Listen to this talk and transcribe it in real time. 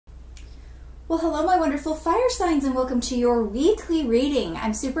Well, hello, my wonderful fire signs, and welcome to your weekly reading.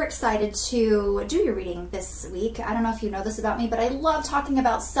 I'm super excited to do your reading this week. I don't know if you know this about me, but I love talking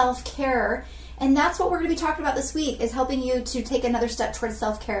about self-care, and that's what we're going to be talking about this week, is helping you to take another step towards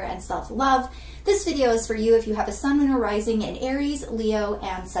self-care and self-love. This video is for you if you have a sun, moon, or rising in Aries, Leo,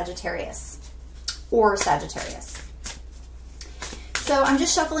 and Sagittarius, or Sagittarius. So I'm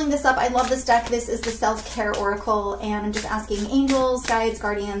just shuffling this up. I love this deck. This is the Self-Care Oracle, and I'm just asking angels, guides,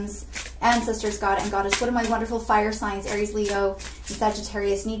 guardians, ancestors, God and Goddess, what do my wonderful fire signs, Aries, Leo, and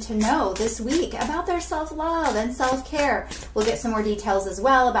Sagittarius, need to know this week about their self-love and self-care? We'll get some more details as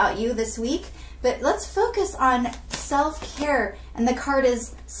well about you this week, but let's focus on self-care. And the card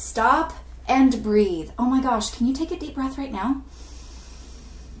is Stop and Breathe. Oh my gosh, can you take a deep breath right now?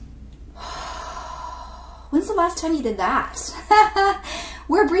 When's the last time you did that?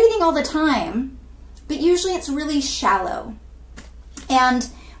 We're breathing all the time, but usually it's really shallow. And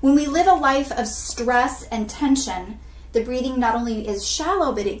when we live a life of stress and tension, the breathing not only is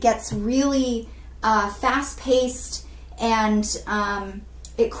shallow, but it gets really fast-paced, and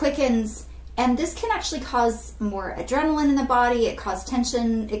it quickens. And this can actually cause more adrenaline in the body. It causes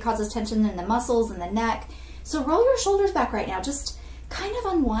tension. It causes tension in the muscles and the neck. So roll your shoulders back right now. Just kind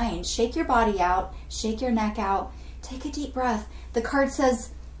of unwind. Shake your body out. Shake your neck out. Take a deep breath. The card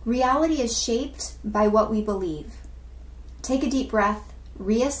says, reality is shaped by what we believe. Take a deep breath.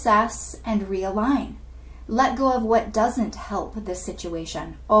 Reassess and realign. Let go of what doesn't help this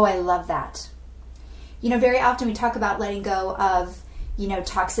situation. Oh, I love that. You know, very often we talk about letting go of,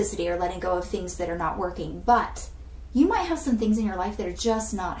 toxicity or letting go of things that are not working, but you might have some things in your life that are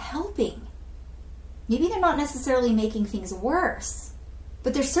just not helping. Maybe they're not necessarily making things worse,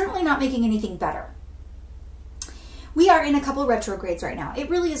 but they're certainly not making anything better. We are in a couple retrogrades right now. It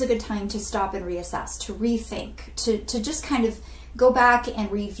really is a good time to stop and reassess, to rethink, to just kind of go back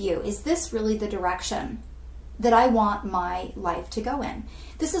and review. Is this really the direction that I want my life to go in?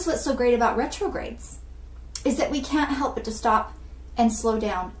 This is what's so great about retrogrades, is that we can't help but to stop and slow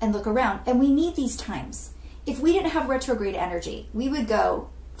down and look around. And we need these times. If we didn't have retrograde energy, we would go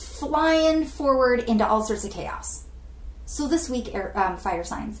flying forward into all sorts of chaos. So this week, fire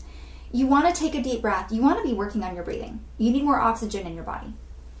signs, you want to take a deep breath. You want to be working on your breathing. You need more oxygen in your body.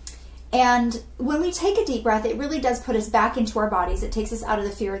 And when we take a deep breath, it really does put us back into our bodies. It takes us out of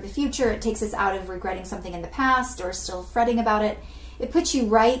the fear of the future. It takes us out of regretting something in the past or still fretting about it. It puts you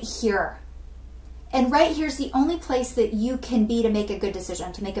right here. And right here is the only place that you can be to make a good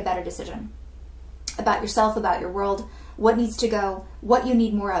decision, to make a better decision about yourself, about your world, what needs to go, what you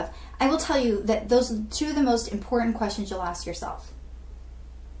need more of. I will tell you that those are two of the most important questions you'll ask yourself.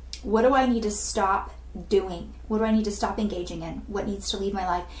 What do I need to stop doing? What do I need to stop engaging in? What needs to leave my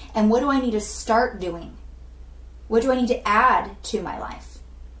life? And what do I need to start doing? What do I need to add to my life?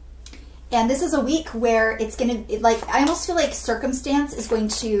 And this is a week where it's going to, I almost feel like circumstance is going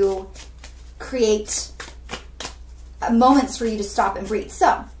to create moments for you to stop and breathe.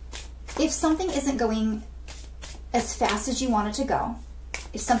 So if something isn't going as fast as you want it to go,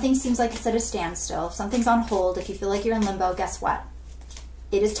 if something seems like it's at a standstill, if something's on hold, if you feel like you're in limbo, guess what?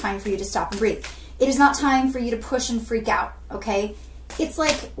 It is time for you to stop and breathe. It is not time for you to push and freak out, okay? It's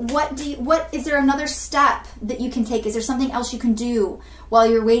like, is there another step that you can take? Is there something else you can do while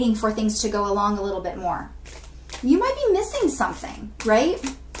you're waiting for things to go along a little bit more? You might be missing something, right?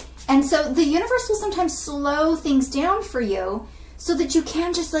 And so the universe will sometimes slow things down for you so that you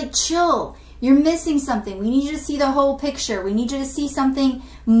can just chill. You're missing something. We need you to see the whole picture. We need you to see something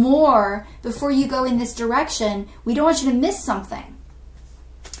more before you go in this direction. We don't want you to miss something.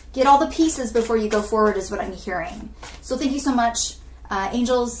 Get all the pieces before you go forward is what I'm hearing. So thank you so much.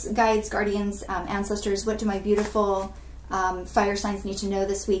 Angels, guides, guardians, ancestors, what do my beautiful fire signs need to know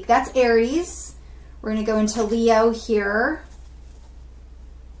this week? That's Aries. We're going to go into Leo here.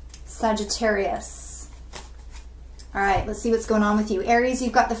 Sagittarius. All right, let's see what's going on with you. Aries,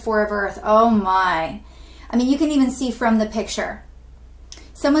 you've got the Four of Earth. Oh my. I mean, you can even see from the picture.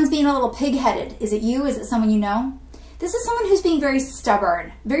 Someone's being a little pig-headed. Is it you? Is it someone you know? This is someone who's being very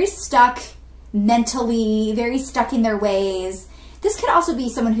stubborn, very stuck mentally, very stuck in their ways. This could also be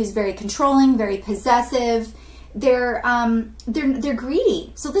someone who's very controlling, very possessive. They're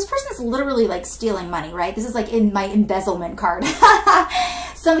greedy. So this person's literally stealing money, right? This is in my embezzlement card.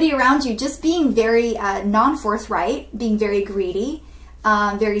 Somebody around you just being very non-forthright, being very greedy,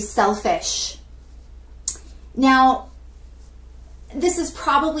 very selfish. Now, this is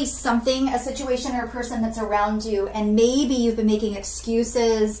probably a situation or a person that's around you, and maybe you've been making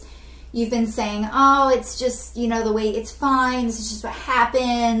excuses. You've been saying, oh, it's just, the way it's fine. This is just what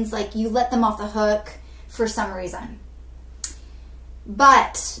happens. You let them off the hook for some reason.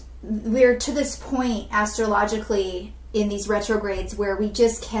 But we're to this point astrologically in these retrogrades where we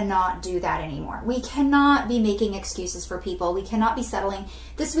just cannot do that anymore. We cannot be making excuses for people. We cannot be settling.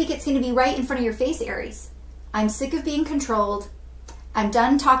 This week it's going to be right in front of your face, Aries. I'm sick of being controlled. I'm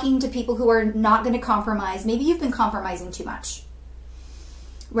done talking to people who are not going to compromise. Maybe you've been compromising too much,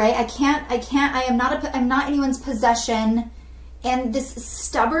 right? I'm not anyone's possession. And this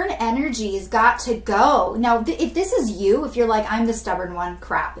stubborn energy has got to go. Now, if this is you, if you're like, I'm the stubborn one,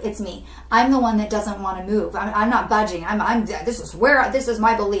 crap, it's me. I'm the one that doesn't want to move. I'm not budging. This is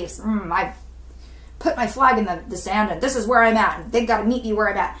my beliefs. I put my flag in the sand and this is where I'm at. And they've got to meet me where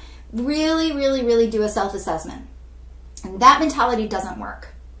I'm at. Really, really, really do a self-assessment. And that mentality doesn't work.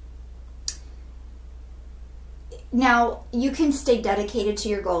 Now, you can stay dedicated to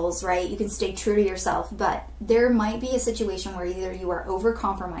your goals, right? You can stay true to yourself, but there might be a situation where either you are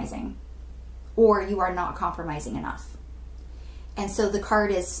over-compromising or you are not compromising enough. And so the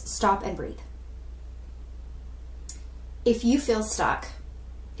card is stop and breathe. If you feel stuck,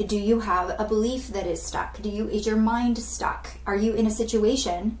 do you have a belief that is stuck? Is your mind stuck? Are you in a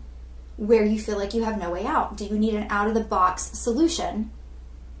situation where you feel like you have no way out? Do you need an out-of-the-box solution?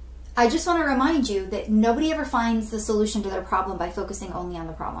 I just want to remind you that nobody ever finds the solution to their problem by focusing only on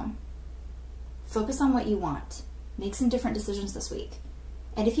the problem. Focus on what you want. Make some different decisions this week.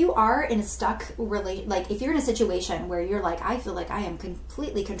 And if you are in a if you're in a situation where you're like, I feel like I am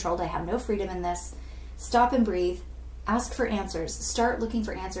completely controlled, I have no freedom in this, stop and breathe, ask for answers. Start looking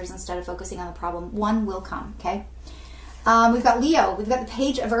for answers instead of focusing on the problem. One will come, okay? We've got Leo. We've got the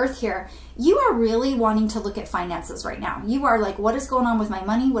Page of Earth here. You are really wanting to look at finances right now. You are like, what is going on with my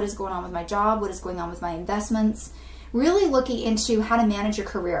money? What is going on with my job? What is going on with my investments? Really looking into how to manage your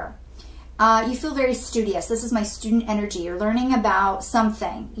career. You feel very studious. This is my student energy. You're learning about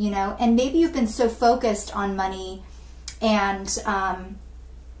something, you know, and maybe you've been so focused on money and,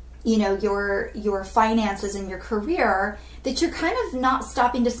 you know, your finances and your career that you're kind of not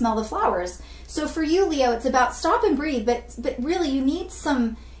stopping to smell the flowers. So for you, Leo, it's about stop and breathe, but really you need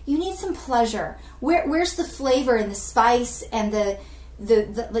some pleasure. Where's the flavor and the spice and the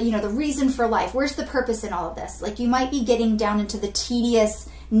you know, the reason for life? Where's the purpose in all of this? Like, you might be getting down into the tedious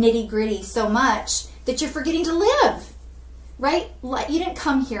nitty-gritty so much that you're forgetting to live, right? You didn't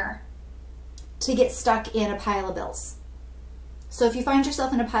come here to get stuck in a pile of bills. So if you find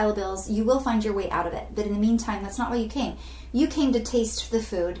yourself in a pile of bills, you will find your way out of it. But in the meantime, that's not why you came. You came to taste the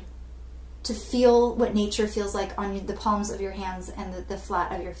food, to feel what nature feels like on the palms of your hands and the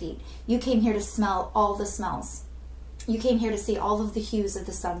flat of your feet. You came here to smell all the smells. You came here to see all of the hues of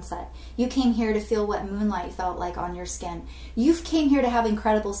the sunset. You came here to feel what moonlight felt like on your skin. You came here to have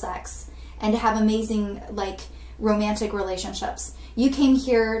incredible sex and to have amazing, like, romantic relationships. You came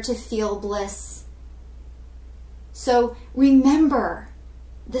here to feel bliss. So remember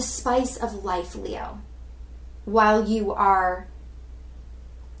the spice of life, Leo, while you are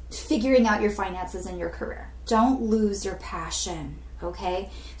figuring out your finances and your career. Don't lose your passion, okay?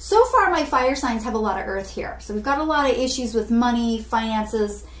 So far, my fire signs have a lot of earth here. So we've got a lot of issues with money,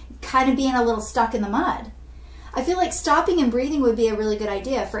 finances, kind of being a little stuck in the mud. I feel like stopping and breathing would be a really good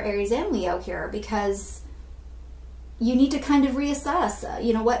idea for Aries and Leo here, because you need to kind of reassess,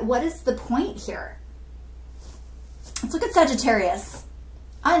 you know, what is the point here? Let's look at Sagittarius.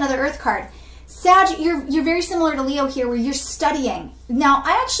 Another earth card. Sag, you're very similar to Leo here, where you're studying. Now,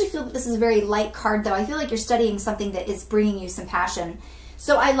 I actually feel that this is a very light card, though. I feel like you're studying something that is bringing you some passion.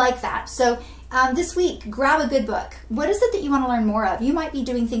 So I like that. So this week, grab a good book. What is it that you want to learn more of? You might be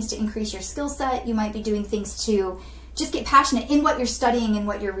doing things to increase your skill set. You might be doing things to just get passionate in what you're studying and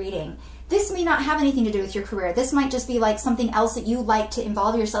what you're reading. This may not have anything to do with your career. This might just be like something else that you like to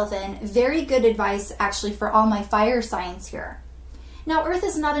involve yourself in. Very good advice, actually, for all my fire signs here. Now, earth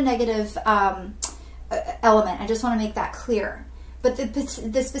is not a negative element. I just want to make that clear. But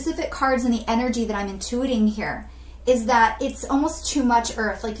the specific cards and the energy that I'm intuiting here is that it's almost too much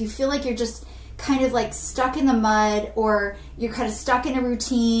earth. Like, you feel like you're just kind of like stuck in the mud, or you're kind of stuck in a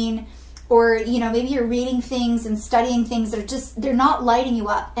routine, or, you know, maybe you're reading things and studying things that are just, they're not lighting you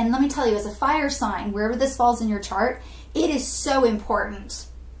up. And let me tell you, as a fire sign, wherever this falls in your chart, it is so important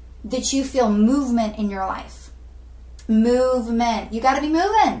that you feel movement in your life. Movement. You got to be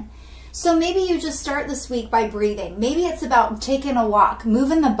moving. So maybe you just start this week by breathing. Maybe it's about taking a walk,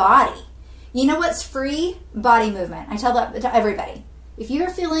 moving the body. You know what's free? Body movement. I tell that to everybody. If you're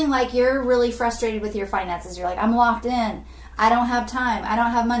feeling like you're really frustrated with your finances, you're like, I'm locked in, I don't have time, I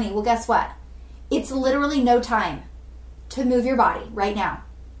don't have money. Well, guess what? It's literally no time to move your body right now.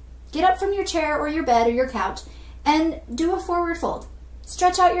 Get up from your chair or your bed or your couch and do a forward fold.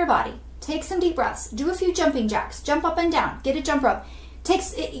 Stretch out your body. Take some deep breaths. Do a few jumping jacks. Jump up and down. Get a jump rope.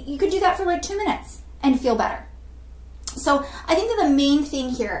 You could do that for like 2 minutes and feel better. So I think that the main thing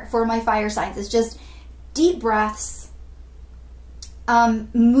here for my fire signs is just deep breaths,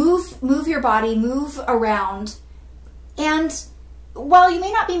 move your body, move around. And while you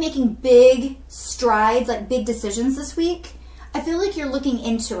may not be making big strides, like big decisions this week, I feel like you're looking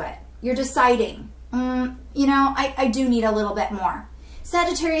into it. You're deciding, you know, I do need a little bit more.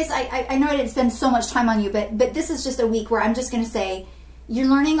 Sagittarius, I know I didn't spend so much time on you, but this is just a week where I'm just going to say, you're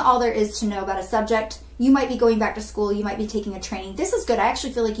learning all there is to know about a subject. You might be going back to school. You might be taking a training. This is good. I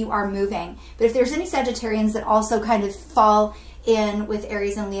actually feel like you are moving. But if there's any Sagittarians that also kind of fall in with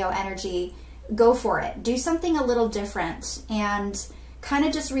Aries and Leo energy, go for it. Do something a little different and kind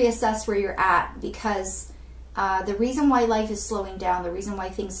of just reassess where you're at, because the reason why life is slowing down, the reason why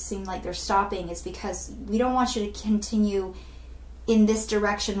things seem like they're stopping is because we don't want you to continue in this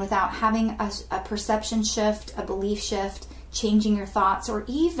direction without having a perception shift, a belief shift, changing your thoughts, or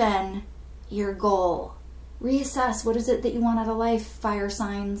even your goal. Reassess. What is it that you want out of life, fire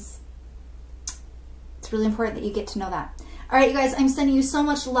signs? It's really important that you get to know that. All right, you guys, I'm sending you so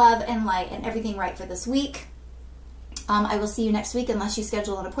much love and light and everything right for this week. I will see you next week. Unless you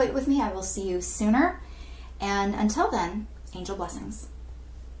schedule an appointment with me, I will see you sooner. And until then, angel blessings.